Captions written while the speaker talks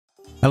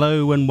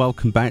Hello and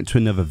welcome back to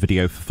another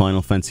video for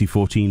Final Fantasy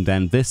XIV,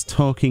 then this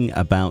talking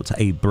about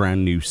a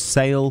brand new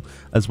sale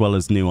as well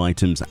as new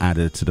items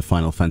added to the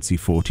Final Fantasy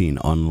XIV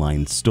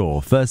online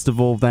store. First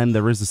of all then,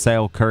 there is a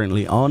sale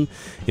currently on.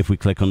 If we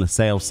click on the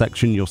sale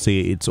section, you'll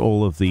see it's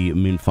all of the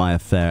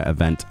Moonfire Fair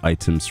event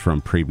items from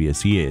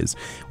previous years.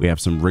 We have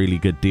some really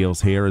good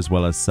deals here as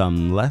well as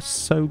some less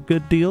so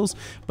good deals,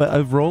 but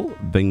overall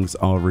things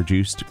are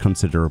reduced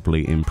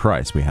considerably in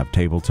price. We have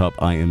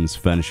tabletop items,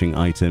 furnishing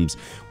items,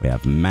 we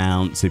have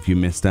mounts if you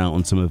missed out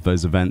on some of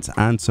those events,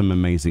 and some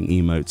amazing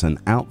emotes and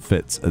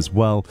outfits as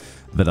well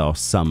that are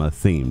summer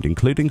themed,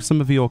 including some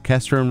of the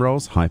orchestra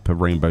rolls, Hyper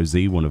Rainbow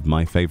Z, one of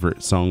my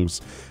favorite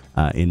songs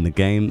in the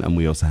game, and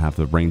we also have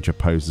the Ranger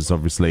poses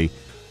obviously,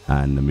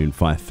 and the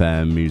Moonfire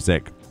Fair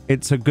music.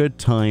 It's a good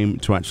time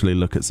to actually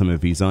look at some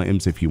of these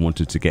items if you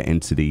wanted to get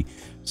into the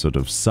sort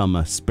of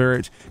summer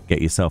spirit.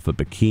 Get yourself a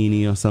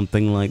bikini or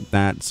something like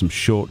that, some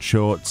short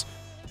shorts,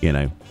 you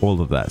know, all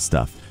of that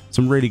stuff.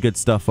 Some really good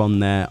stuff on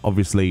there.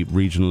 Obviously,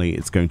 regionally,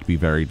 it's going to be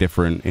very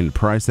different in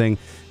pricing,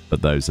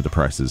 but those are the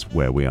prices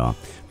where we are.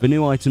 For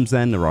new items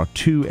then, there are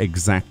two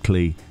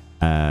exactly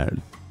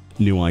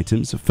new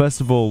items.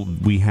 First of all,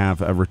 we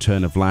have a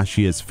return of last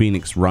year's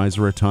Phoenix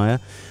Riser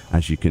attire,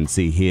 as you can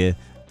see here,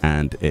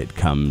 and it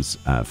comes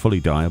fully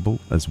dyeable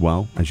as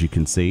well, as you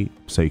can see,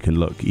 so you can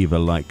look either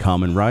like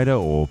Kamen Rider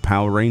or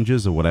Power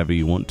Rangers or whatever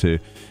you want to,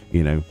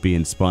 you know, be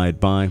inspired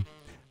by.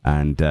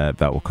 And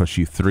that will cost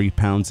you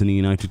 £3 in the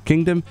United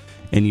Kingdom.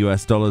 In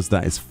US dollars,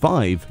 that is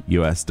 $5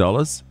 US,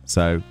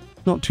 so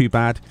not too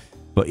bad.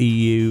 For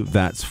EU,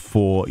 that's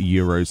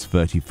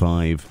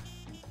 €4.35,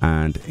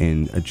 and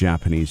in a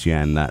Japanese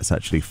yen, that's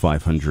actually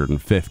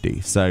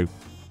 550. So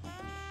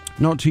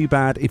not too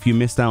bad. If you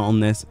missed out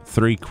on this,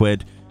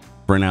 £3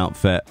 for an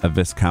outfit of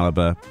this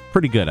caliber,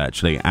 pretty good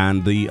actually.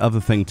 And the other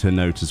thing to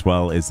note as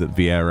well is that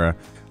Viera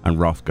and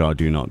Hrothgar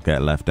do not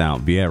get left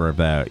out. Viera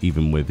there,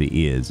 even with the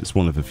ears. It's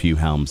one of the few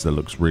helms that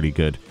looks really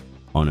good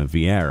on a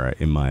Viera,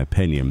 in my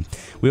opinion.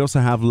 We also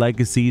have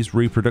Legacies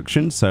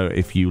reproduction, so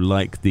if you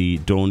like the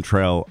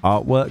Dawntrail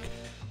artwork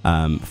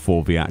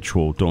for the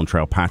actual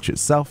Dawntrail patch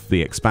itself,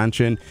 the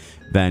expansion,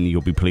 then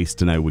you'll be pleased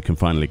to know we can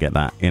finally get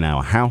that in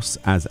our house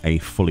as a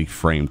fully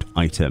framed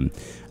item.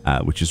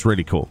 Which is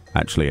really cool.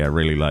 Actually, I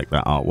really like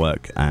that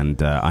artwork,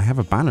 and I have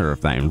a banner of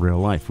that in real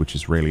life, which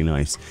is really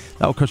nice.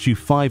 That'll cost you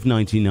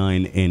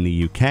 $5.99 in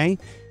the UK.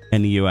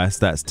 In the US,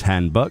 that's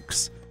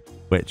 $10,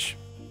 which,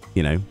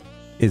 you know,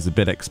 is a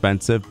bit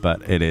expensive,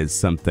 but it is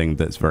something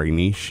that's very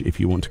niche if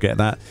you want to get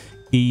that.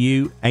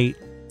 EU,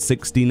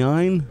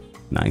 $8.69.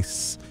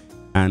 Nice.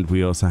 And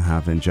we also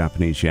have in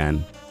Japanese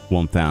yen,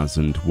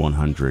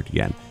 1,100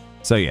 yen.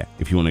 So yeah,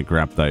 if you want to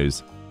grab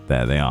those,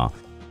 there they are.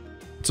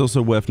 It's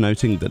also worth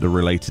noting that the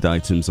related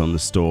items on the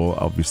store,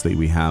 obviously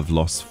we have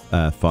Lost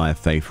Fire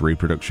Faith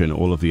reproduction.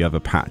 All of the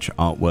other patch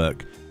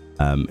artwork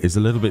is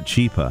a little bit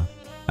cheaper,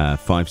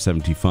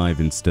 $5.75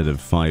 instead of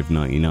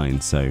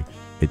 $5.99. So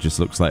it just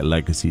looks like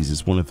Legacies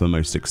is one of the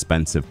most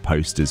expensive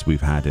posters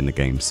we've had in the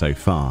game so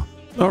far.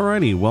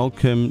 Alrighty,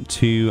 welcome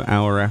to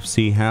our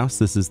FC house.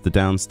 This is the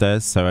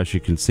downstairs. So as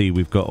you can see,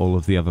 we've got all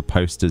of the other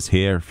posters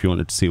here. If you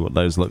wanted to see what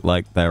those look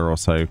like, they're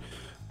also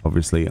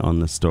obviously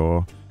on the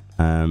store.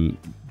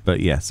 But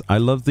yes, I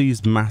love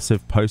these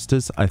massive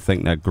posters. I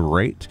think they're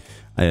great,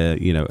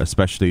 you know,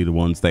 especially the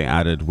ones they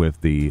added with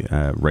the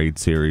raid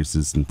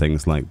series and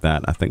things like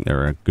that. I think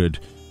they're a good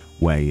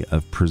way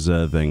of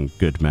preserving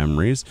good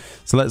memories.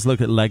 So let's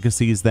look at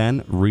Legacies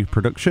then,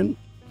 reproduction.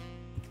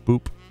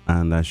 Boop.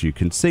 And as you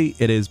can see,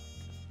 it is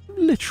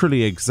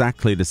literally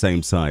exactly the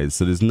same size.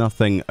 So there's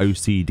nothing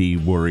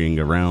OCD worrying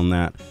around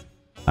that.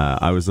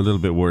 I was a little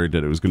bit worried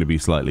that it was going to be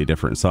slightly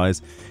different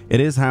size. It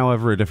is,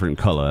 however, a different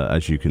color,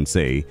 as you can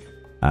see.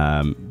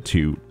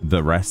 To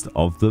the rest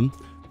of them.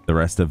 The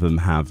rest of them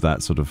have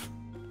that sort of,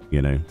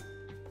 you know,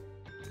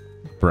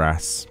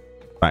 brass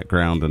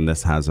background, and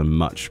this has a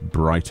much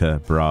brighter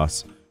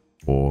brass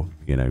or,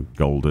 you know,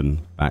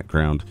 golden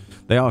background.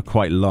 They are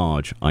quite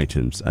large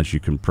items, as you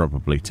can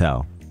probably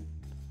tell.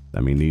 I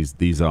mean,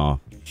 these are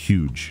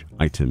huge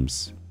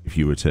items if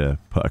you were to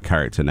put a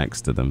character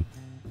next to them.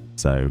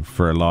 So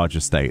for a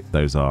larger state,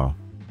 those are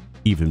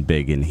even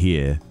big in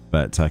here.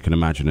 But I can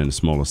imagine in a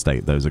smaller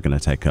state, those are going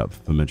to take up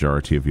the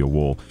majority of your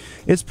wall.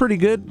 It's pretty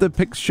good. The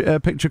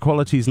picture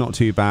quality is not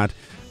too bad.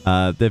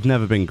 They've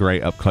never been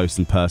great up close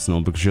and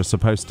personal because you're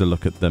supposed to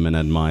look at them and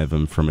admire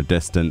them from a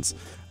distance.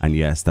 And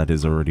yes, that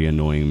is already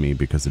annoying me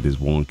because it is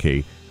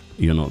wonky.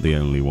 You're not the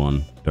only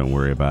one. Don't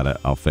worry about it.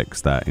 I'll fix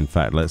that. In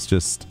fact, let's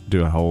just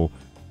do a whole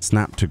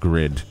snap to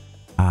grid.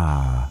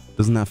 Ah,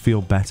 doesn't that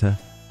feel better?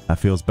 That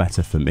feels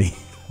better for me.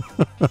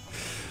 But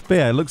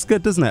yeah, it looks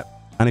good, doesn't it?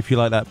 And if you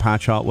like that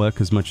patch artwork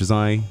as much as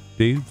I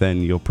do,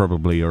 then you're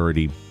probably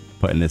already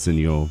putting this in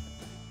your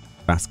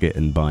basket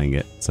and buying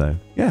it. So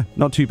yeah,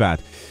 not too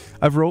bad.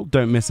 Overall,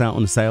 don't miss out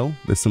on the sale.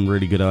 There's some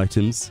really good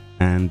items,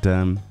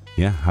 and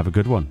yeah, have a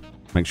good one.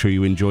 Make sure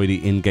you enjoy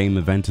the in-game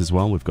event as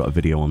well. We've got a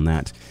video on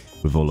that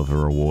with all of the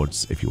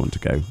rewards if you want to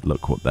go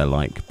look what they're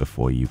like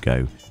before you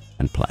go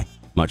and play.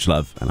 Much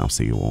love, and I'll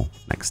see you all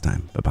next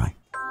time. Bye-bye.